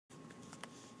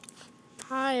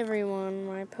Hi everyone,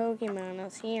 my Pokemon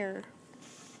is here.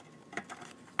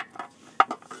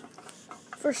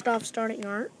 First off, starting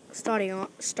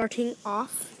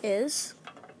off is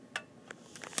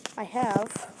I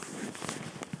have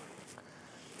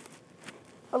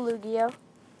a Lugia,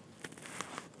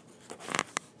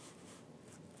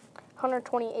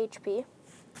 120 HP,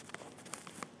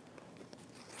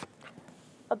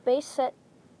 a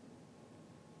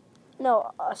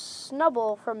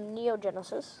Snubble from Neo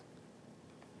Genesis,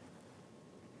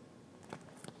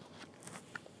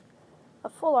 a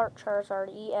Full Art Charizard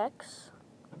EX,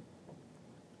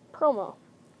 promo,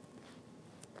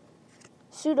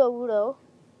 Sudowoodo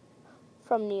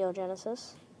from Neo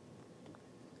Genesis,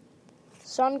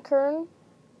 Sunkern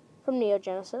from Neo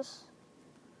Genesis,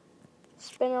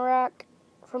 Spinarak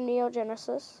from Neo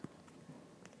Genesis,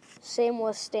 same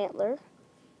with Stantler,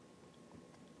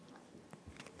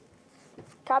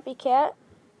 Copycat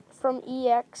from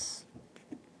EX,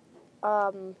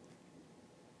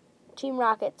 Team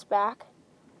Rocket's back,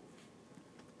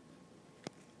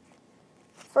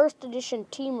 first edition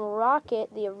Team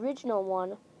Rocket, the original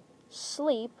one,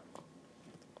 Sleep,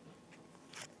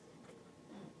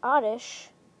 Oddish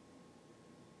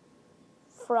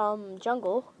from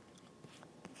Jungle,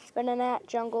 Venonat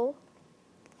Jungle,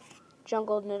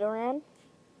 Jungle Nidoran,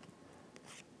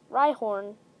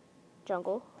 Rhyhorn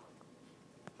Jungle,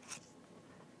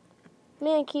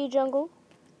 Mankey Jungle,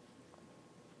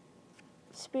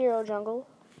 Spearow Jungle,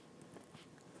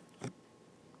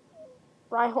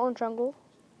 Rhyhorn Jungle,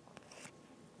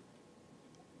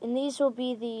 and these will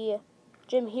be the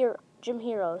Gym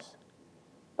Heroes.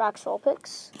 Brock's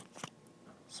Vulpix,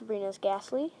 Sabrina's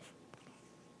Ghastly,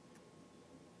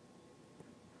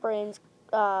 Blaine's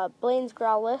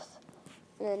Growlithe,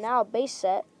 and then now base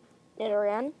set,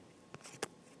 Nidoran,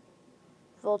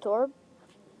 Voltorb,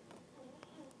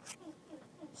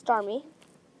 Starmie,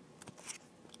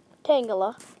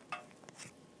 Tangela,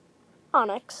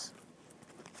 Onix,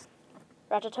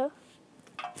 Rattata,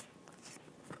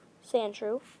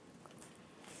 Sandshrew,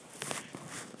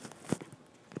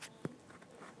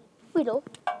 Weedle,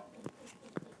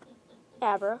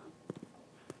 Abra,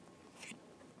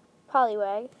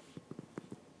 Poliwag,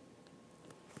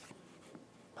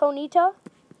 Ponyta,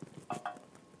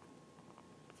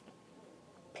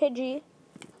 Pidgey,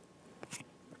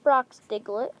 Brock's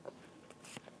Diglett,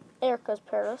 Erica's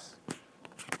Paris,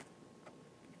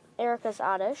 Erica's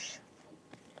Oddish,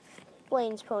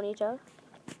 Blaine's Ponyta,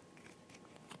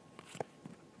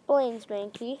 Blaine's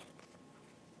Mankey,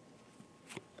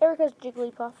 Erica's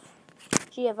Jigglypuff,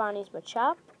 Giovanni's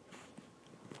Machop,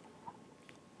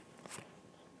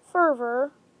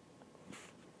 Fervor,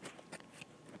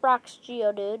 Brock's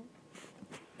Geodude,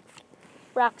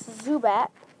 Brock's Zubat,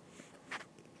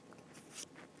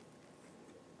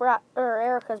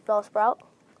 Erica's Bellsprout,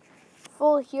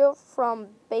 Full Heal from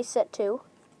base set 2,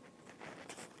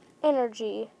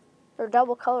 Energy, or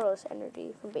Double Colorless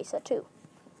Energy from base set 2.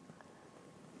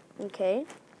 Okay,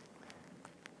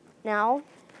 now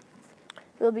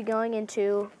we'll be going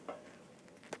into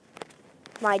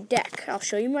my deck. I'll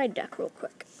show you my deck real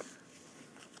quick.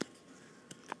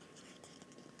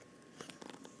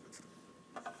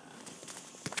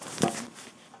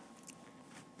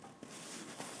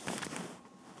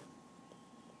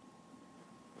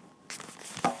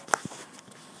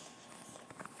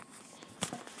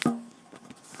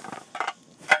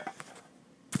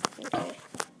 Okay,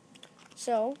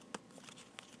 so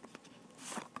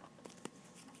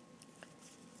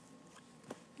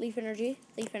Leaf Energy,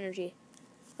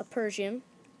 a Persian,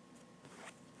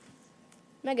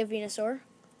 Mega Venusaur,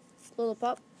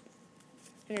 Lillipup,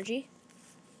 Energy,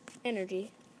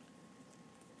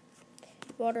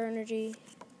 Water Energy,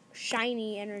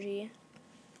 Shiny Energy,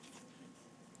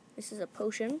 this is a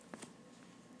Potion,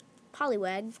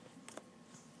 Poliwag,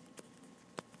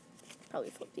 probably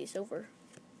flip these over,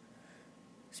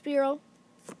 Spearow,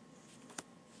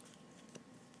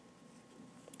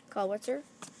 Clawitzer,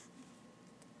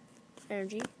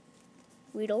 Energy,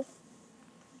 Weedle,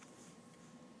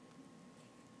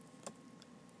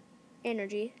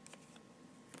 Energy,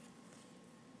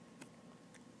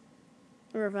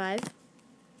 Revive,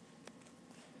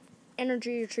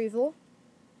 Energy Retrieval,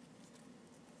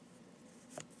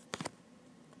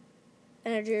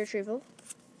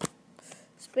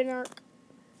 Spinark,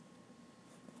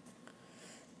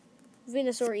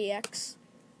 Venusaur EX,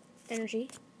 Energy,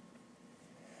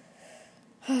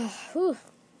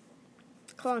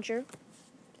 Clauncher,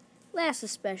 Last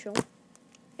is Special,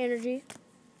 Energy,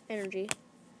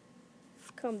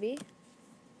 Combee,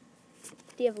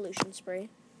 De-Evolution Spray,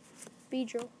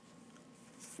 Beedrill,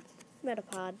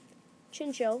 Metapod,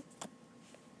 Chinchou,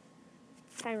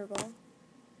 Timer Ball,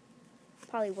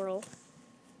 Poliwhirl,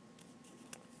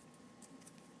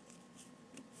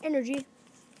 Energy.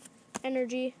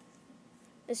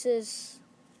 This is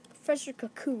Professor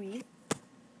Kakui.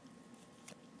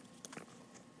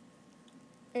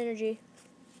 Energy.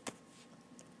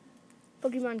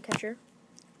 Pokemon Catcher.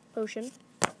 Potion.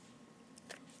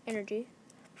 Energy.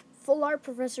 Full Art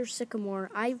Professor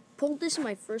Sycamore. I pulled this in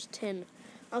my first tin.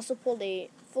 I also pulled a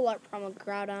Full Art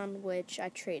Groudon, which I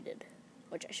traded,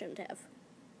 which I shouldn't have.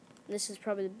 This is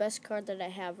probably the best card that I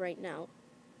have right now.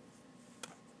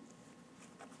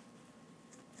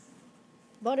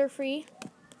 Butterfree.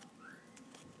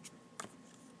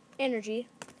 Energy.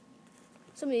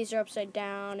 Some of these are upside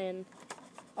down and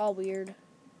all weird.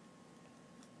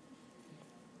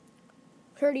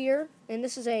 Courtier, and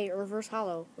this is a reverse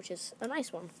holo, which is a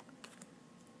nice one.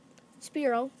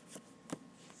 Spearow,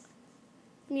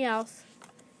 Meowth,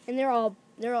 and they're all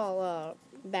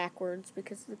backwards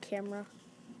because of the camera.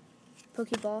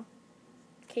 Pokeball,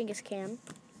 Kangaskhan,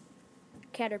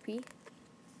 Caterpie,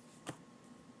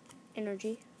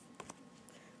 Energy.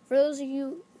 For those of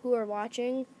you who are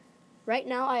watching, right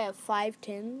now I have 5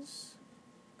 tins,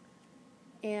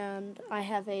 and I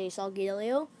have a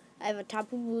Solgaleo, I have a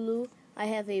Tapu Bulu, I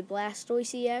have a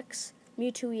Blastoise EX,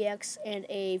 Mewtwo EX, and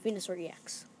a Venusaur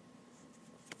EX.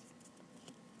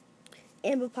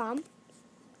 Ambipom,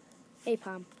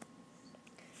 Apom,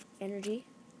 Energy,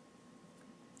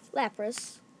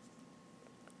 Lapras,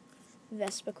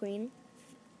 Vespiquen,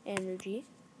 Energy,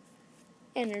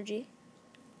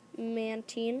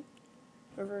 Mantine,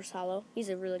 reverse holo. He's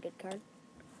a really good card.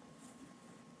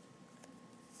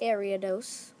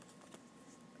 Ariados,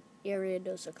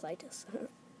 Ariadosoclitus.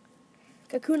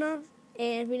 Kakuna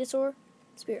and Venusaur,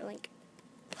 Spirit Link.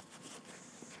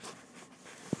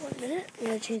 1 minute, I'm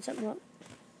going to change something up.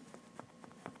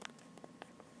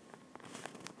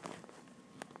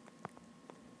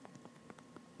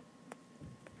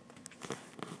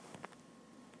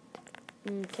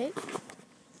 Okay.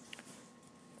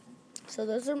 So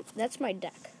that's my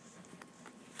deck.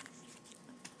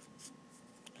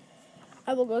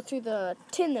 I will go through the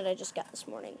tin that I just got this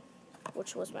morning,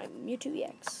 which was my Mewtwo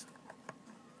EX.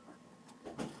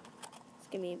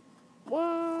 Give me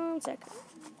 1 second.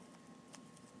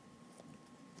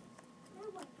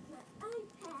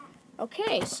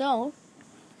 Okay, so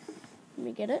let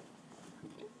me get it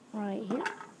right here.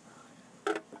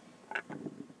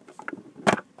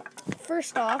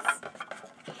 First off,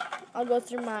 I'll go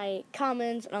through my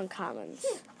commons and uncommons.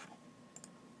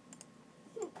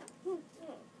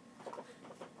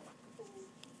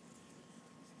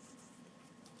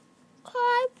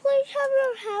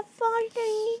 Have fun. I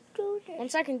need to do this. 1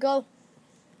 second, go.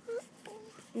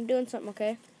 I'm doing something,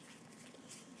 okay?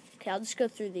 Okay, I'll just go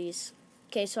through these.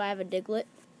 Okay, so I have a Diglett,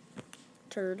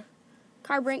 Turd,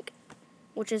 Carbrink,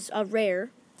 which is a rare,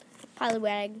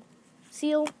 Poliwag,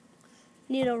 Seal,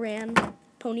 Nidoran,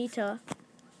 Ponyta,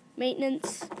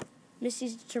 Maintenance,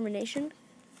 Misty's Determination,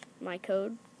 my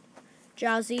code,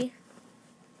 Jazzy,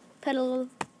 Petal,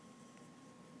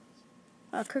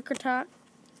 Kricketot,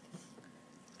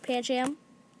 Pancham,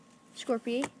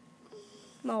 Scorpio,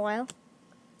 Mawile,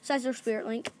 Scizor Spirit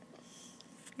Link,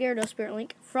 Gyarados Spirit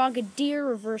Link, Frogadier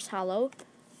reverse holo,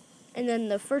 and then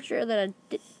the first rare that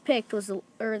I picked was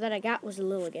that I got was a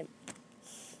Lilligant.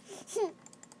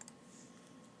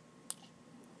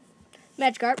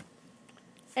 Magikarp,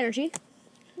 Energy,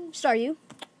 Staryu,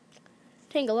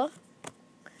 Tangela,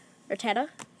 Rattata,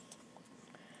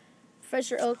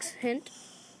 Professor Oak's Hint,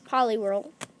 Poliwhirl,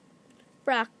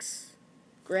 Brox,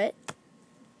 Grit,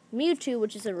 Mewtwo,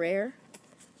 which is a rare,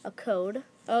 a code.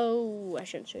 Oh, I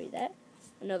shouldn't show you that.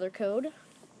 Another code.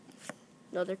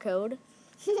 Another code.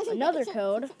 Another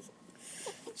code.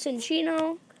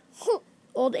 Cinccino,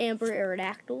 Old Amber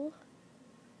Aerodactyl,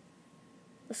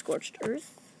 a Scorched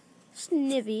Earth,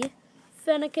 Snivy,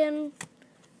 Fennekin,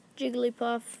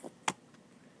 Jigglypuff,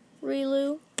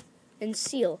 Riolu, and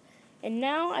Seal. And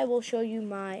now I will show you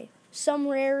some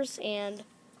rares and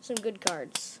some good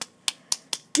cards.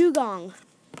 Dugong,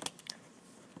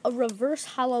 a reverse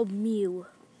holo Mew.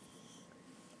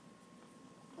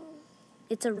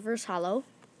 It's a reverse holo.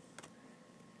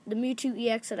 The Mewtwo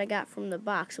EX that I got from the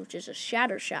box, which is a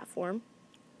Shatter Shot form.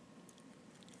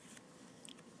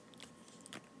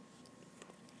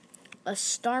 A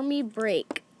Starmie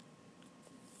Break.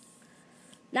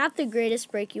 Not the greatest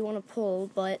break you want to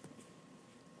pull, but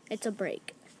it's a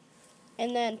break.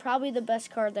 And then probably the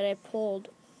best card that I pulled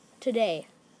today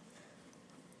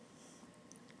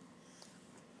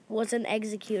was an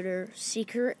Executor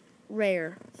Secret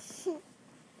Rare.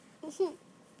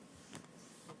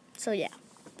 So yeah.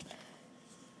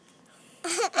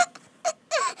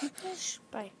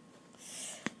 Bye.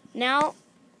 Now,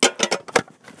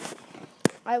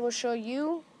 I will show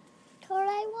you What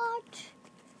I want.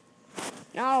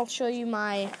 Now I'll show you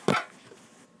my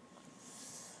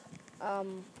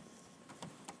other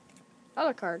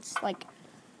cards, like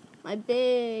my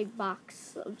big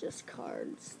box of just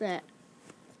cards that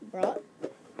I brought.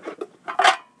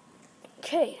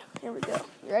 Okay, here we go.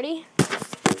 You ready?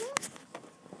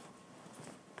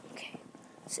 Okay,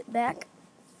 sit back.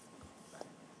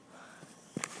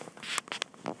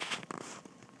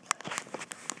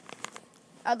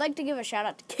 I'd like to give a shout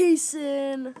out to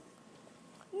Kaysen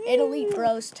at Elite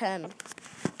Bros 10.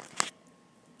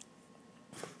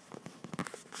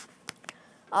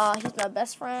 He's my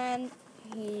best friend.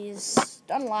 He's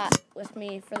done a lot with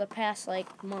me for the past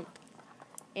month,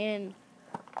 and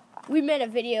we made a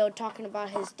video talking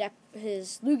about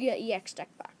his Lugia EX deck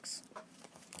box.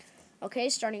 Okay,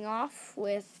 starting off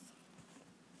with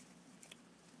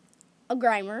a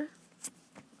Grimer,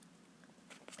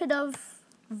 Pidove,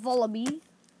 Vullaby,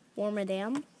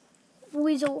 Wormadam,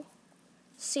 Weasel,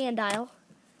 Sandile,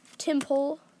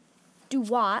 Timpole,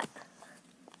 Duat,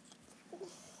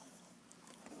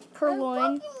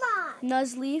 Purloin,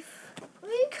 Nuzleaf,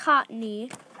 Cottony,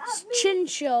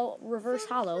 Chinchou, Reverse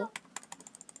Hollow.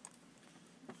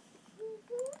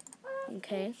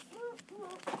 Okay.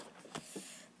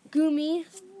 Goomy.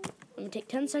 Let me take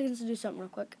 10 seconds to do something real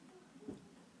quick.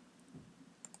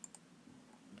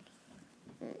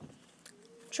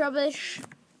 Trubbish.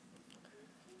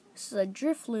 This is a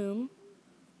Drifloon,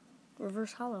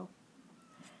 Reverse Hollow.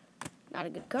 Not a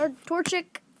good card.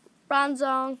 Torchic,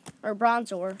 Bronzong, or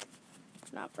Bronzor.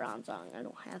 Not Bronzong, I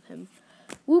don't have him.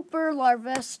 Wooper,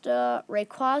 Larvesta,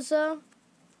 Rayquaza,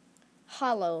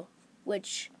 Hollow,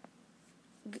 which,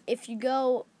 if you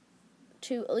go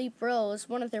to Elite Bros,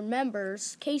 one of their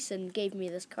members, Kaysen, gave me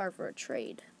this card for a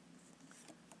trade.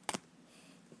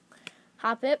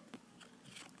 Hoppip,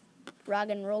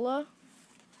 Roggenrola,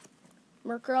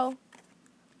 Murkrow,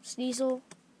 Sneasel,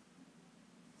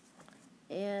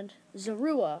 and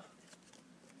Zorua.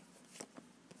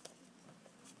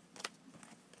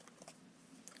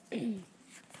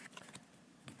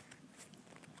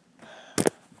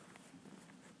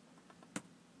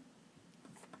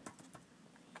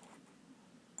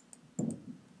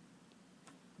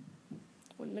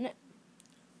 1 minute.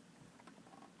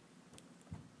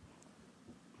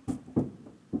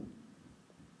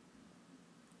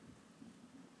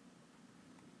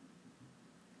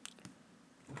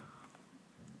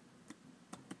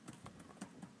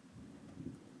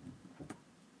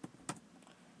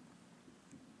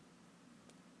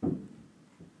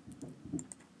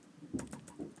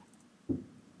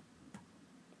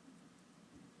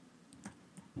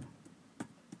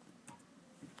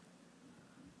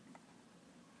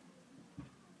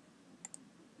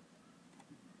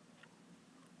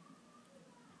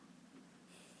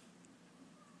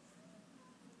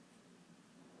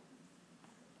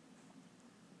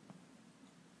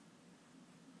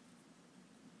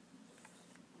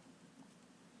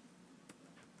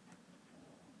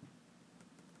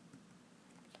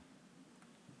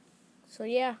 So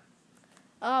yeah,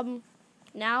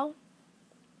 now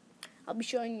I'll be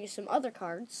showing you some other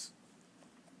cards.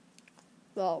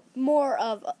 Well, more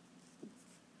of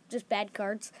just bad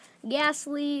cards.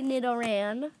 Ghastly,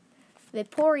 Nidoran,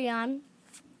 Vaporeon,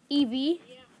 Eevee,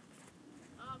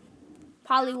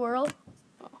 Poliwhirl.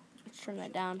 Oh, let's turn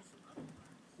that down.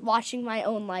 Watching my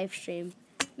own live stream.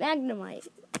 Magnemite,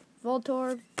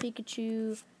 Voltorb,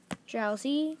 Pikachu,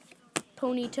 Drowsy,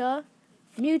 Ponyta,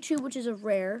 Mewtwo, which is a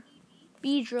rare,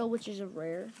 Beedrill, which is a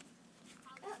rare,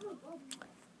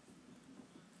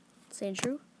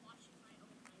 Sandshrew,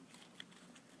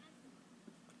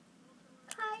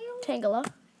 Tangela,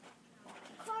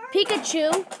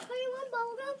 Pikachu.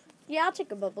 Yeah, I'll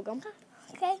take a bubblegum.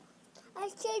 Okay. I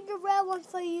saved the red one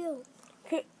for you.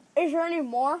 Okay. Is there any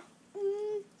more?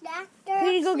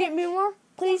 Can you go get me more?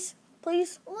 Please?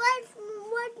 Please? What?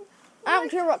 I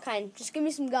don't care what kind. Just give me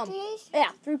some gum. Please?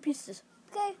 Yeah, 3 pieces.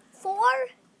 Okay, 4?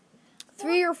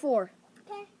 3 or 4.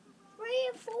 Okay, 3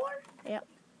 and 4? Yep.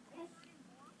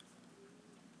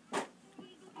 Hey,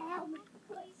 Carl,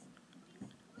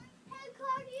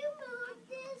 you move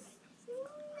this. You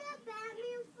move that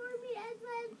Batman for me. It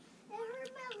hurt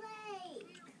my leg.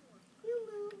 You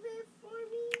move it for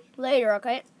me. Later,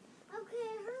 okay? Okay,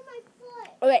 it hurt my foot.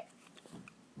 Okay.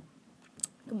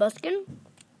 Combustion,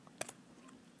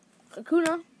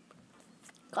 Kakuna,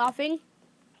 Coughing,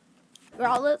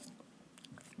 Growlithe,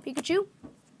 Pikachu,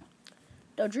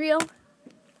 Dodrio,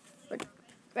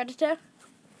 Rattata,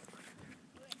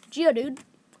 Geodude,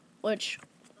 which,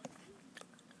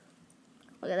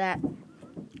 look at that,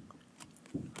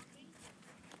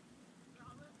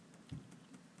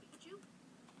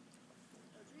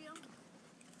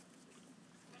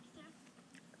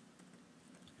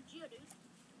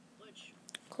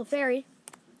 Fairy.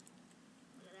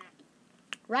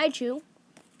 Raichu.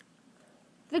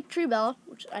 Victory Bell,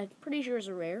 which I'm pretty sure is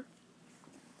a rare.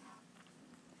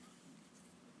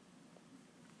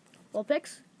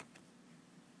 Vulpix.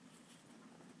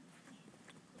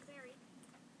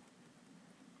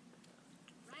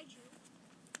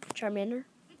 Charmander.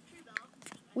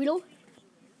 Weedle.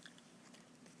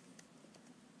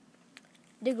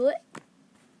 Diglett.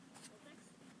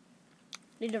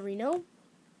 Nidorino.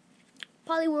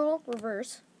 Poliwhirl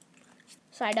Reverse.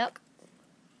 Psyduck.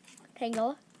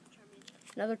 Tangela.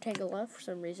 Another Tangela for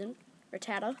some reason.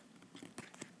 Rattata.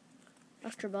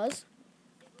 Electabuzz.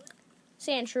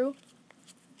 Sandshrew.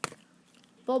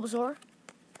 Bulbasaur.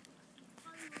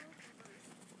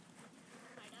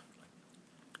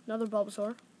 Another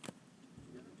Bulbasaur.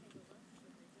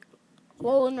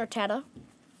 Alolan Rattata.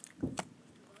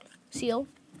 Seal.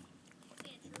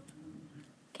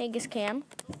 Kangaskhan.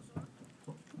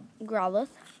 Growlithe.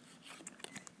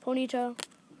 Ponyta.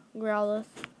 Growlithe.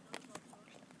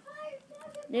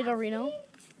 Nidorino.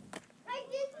 Like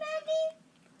this, Maggie?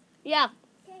 Yeah.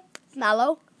 Okay.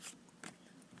 Mallow.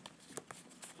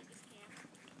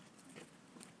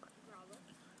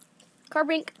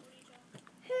 Carbink.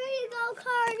 Here you go,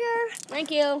 Carter.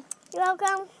 Thank you. You're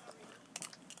welcome.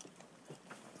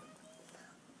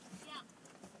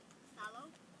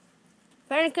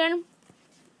 Fennekin.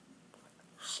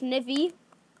 Sniffy.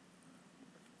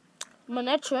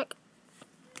 Manectric.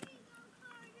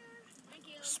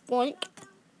 Spoink.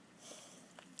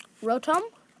 Rotom.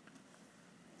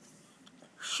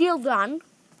 Shieldon.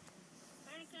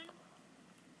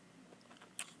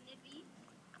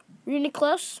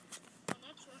 Uniclus.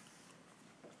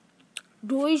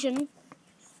 Duision.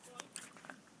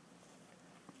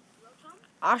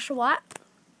 Oshawott.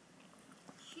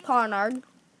 Parnard.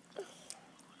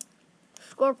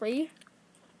 Scorpy.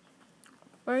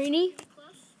 Marini.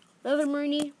 Leather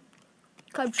Marini.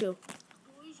 Cubchoo.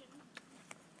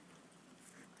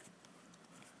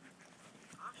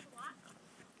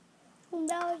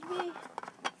 That was me.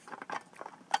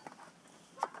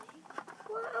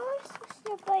 Well, I was supposed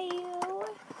to by you.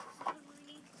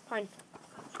 Fine.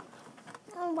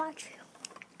 I'll watch you.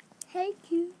 Thank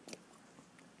you.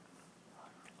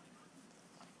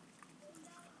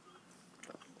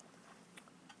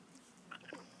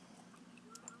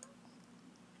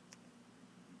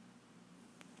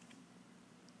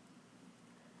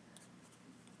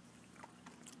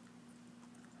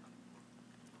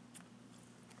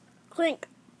 Clink.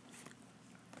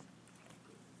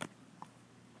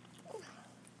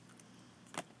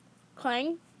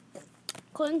 Clang.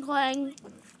 Cling clang.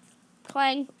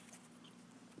 Clang.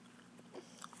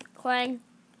 Clang.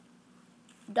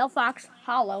 Delphox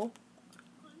Hollow.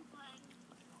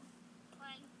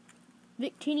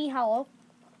 Victini Hollow.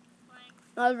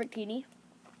 Another Victini.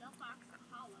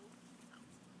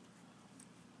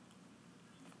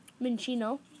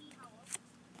 Minchino.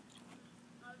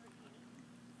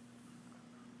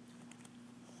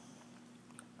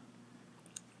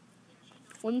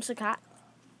 Whimsicott.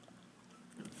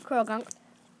 Croagunk.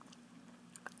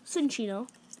 Cinchino.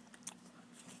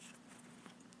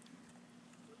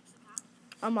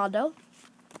 Armado.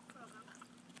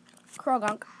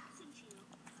 Croagunk.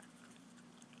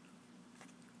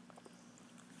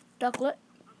 Ducklet.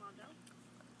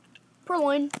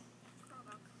 Purloin.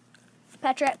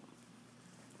 Petrett.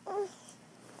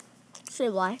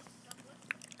 Sableye.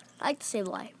 I like the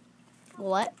Sableye.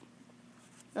 Golett.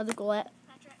 Another Golett.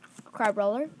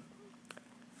 Crabrawler.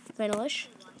 Vanillish.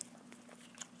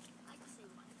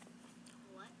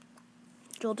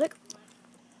 Joltik.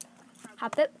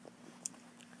 Hoppip.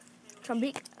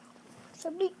 Trumbeak.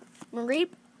 Somebody Mareep.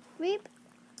 reap.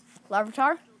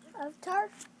 Larvitar. Avatar.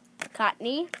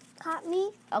 Cottony. Caught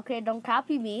me. Okay, don't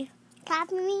copy me.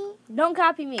 Caught me. Don't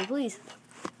copy me, please.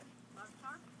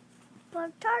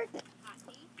 Avatar.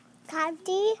 Caught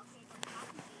me.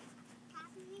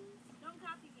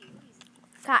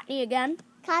 Cottony again.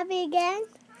 Caught me again.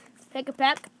 Pick a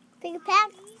peck. Pick a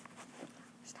pack.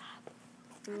 Stop.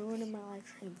 You're ruining my live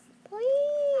stream.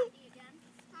 Please.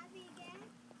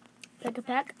 Pick a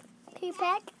peck. Pick a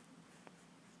pack.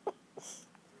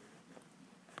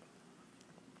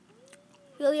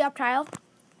 Helioptile.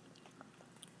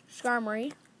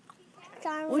 Skarmory.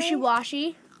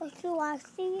 Wishy-washy.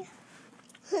 Wishy-washy.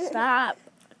 Stop.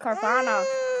 Carvana.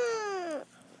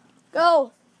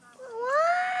 Go.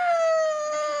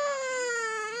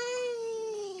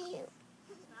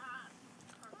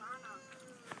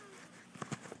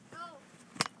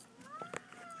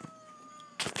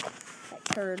 That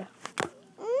turd.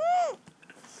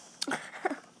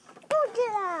 Go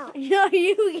get out. No,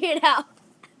 you get out.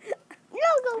 No,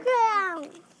 go get out.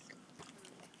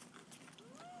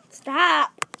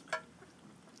 Stop.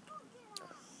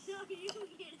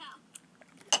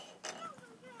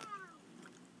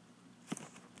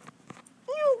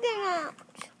 You get out.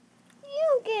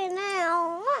 You get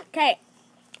out. Okay.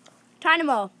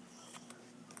 Dynamo.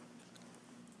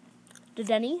 The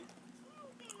Denny.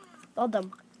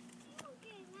 Beldum.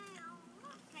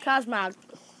 Cosmog.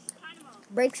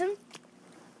 Braixen.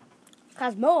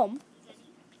 Cosmoem.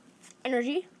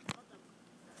 Energy.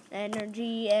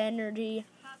 Energy.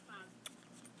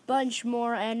 Bunch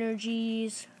more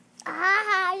energies.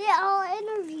 Ah, they're all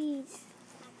energies.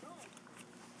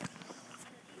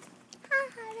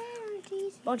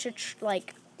 Energies. Bunch of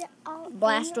like They're all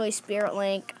Blastoise, Spirit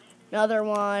Link. Another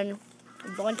one.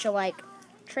 A bunch of like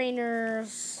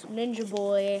trainers. Ninja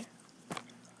Boy.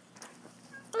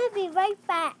 I'll be right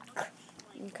back.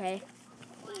 Okay.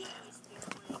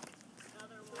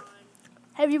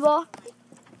 Heavy Ball.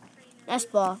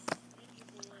 S-Ball.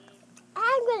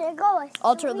 I'm gonna go.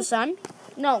 Alter of the Sun.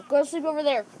 No, go to sleep over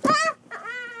there. I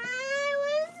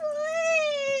will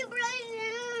sleep right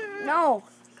now. No.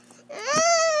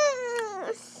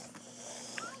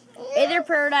 Aether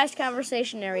Paradise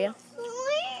Conversation Area.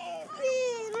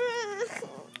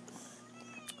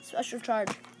 Special charge.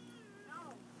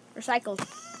 Recycle.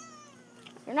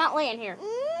 You're not laying here.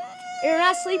 You're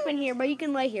not sleeping here, but you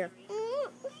can lay here.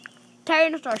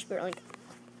 Tyranitar Spirit Link.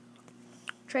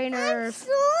 Trainers.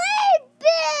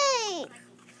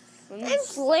 I'm sleeping.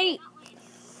 Sleep.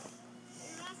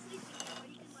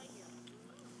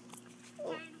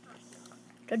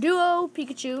 The Duo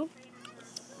Pikachu.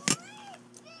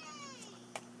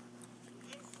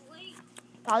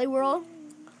 Poliwhirl.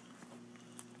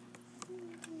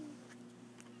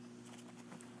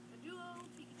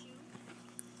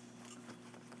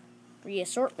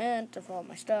 Reassortment of all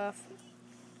my stuff.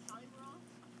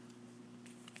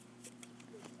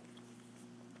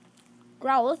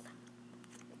 Growlithe.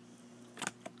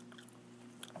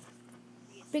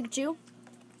 Pikachu.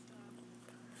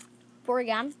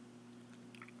 Porygon.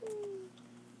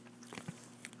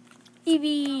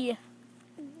 Eevee.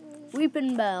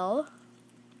 Weepin' Bell.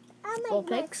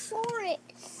 Vulpix.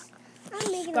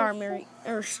 I'm making Skarmory.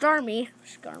 Or Starmie.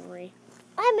 Skarmory.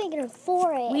 I'm making a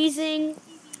forest. Weezing.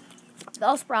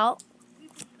 Bellsprout.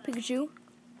 Pikachu.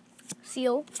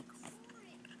 Seal.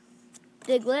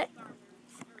 Diglett.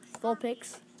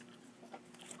 Vulpix.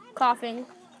 Coughing.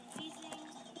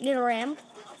 Nidoran.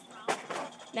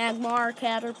 Magmar.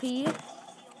 Caterpie.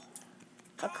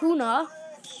 Akuna.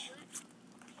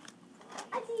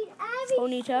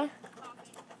 Ponyta.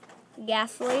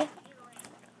 Ghastly.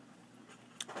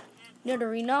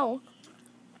 Nidorino.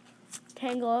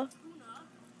 Tangela.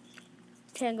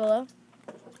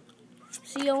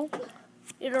 Seal.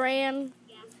 Nidoran.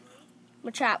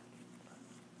 Machop.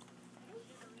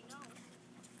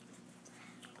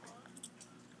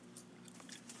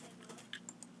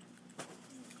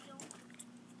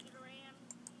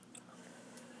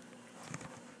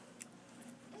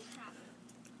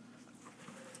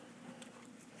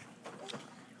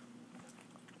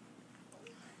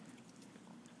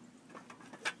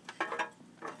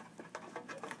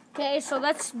 Okay, so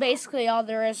that's basically all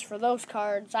there is for those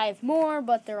cards. I have more,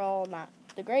 but they're all not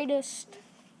the greatest.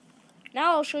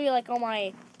 Now I'll show you like all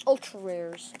my ultra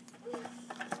rares.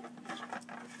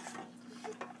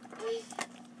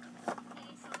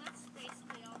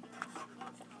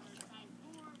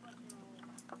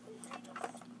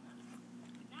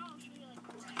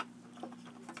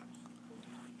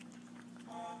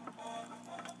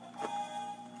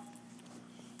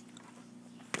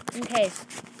 Okay,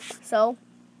 so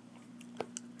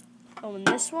in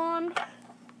this one,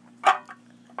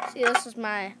 see, this is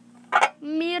my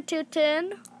Mewtwo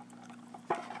tin.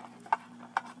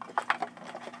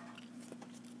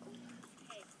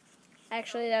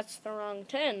 Actually, that's the wrong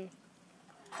tin.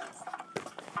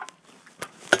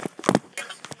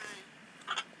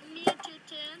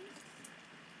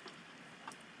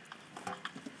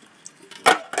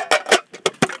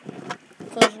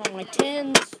 Those are my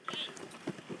tins.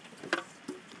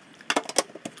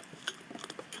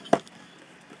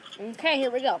 Okay, here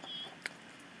we go.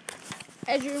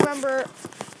 As you remember,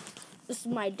 this is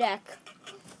my deck.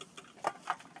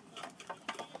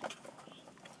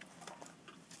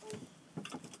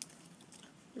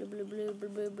 Blue, blue, blue, blue,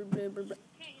 blue, blue, blue, blue, blue.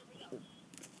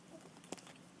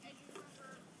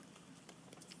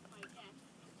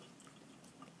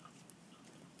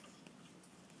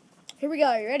 Here we go.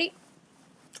 Are you ready?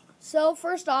 So,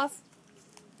 first off,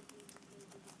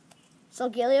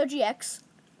 Lugia EX.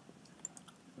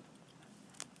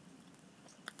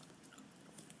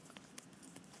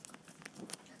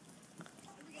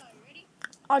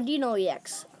 Audino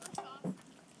EX.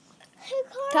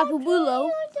 Tapubulo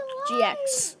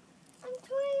GX. I'm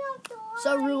turning off the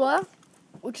light. Zorua,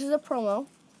 which is a promo.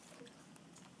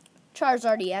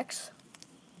 Charizard EX.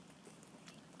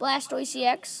 Blastoise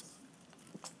EX.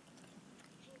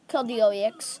 Keldeo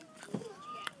EX.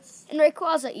 And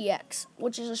Rayquaza EX,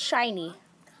 which is a shiny.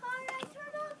 Can I turn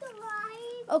off the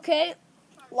light? Okay,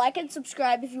 like and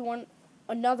subscribe if you want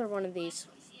another one of these.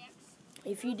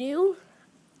 If you do,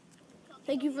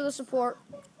 thank you for the support.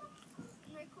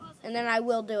 And then I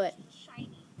will do it.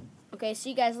 Okay,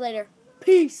 see you guys later.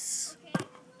 Peace.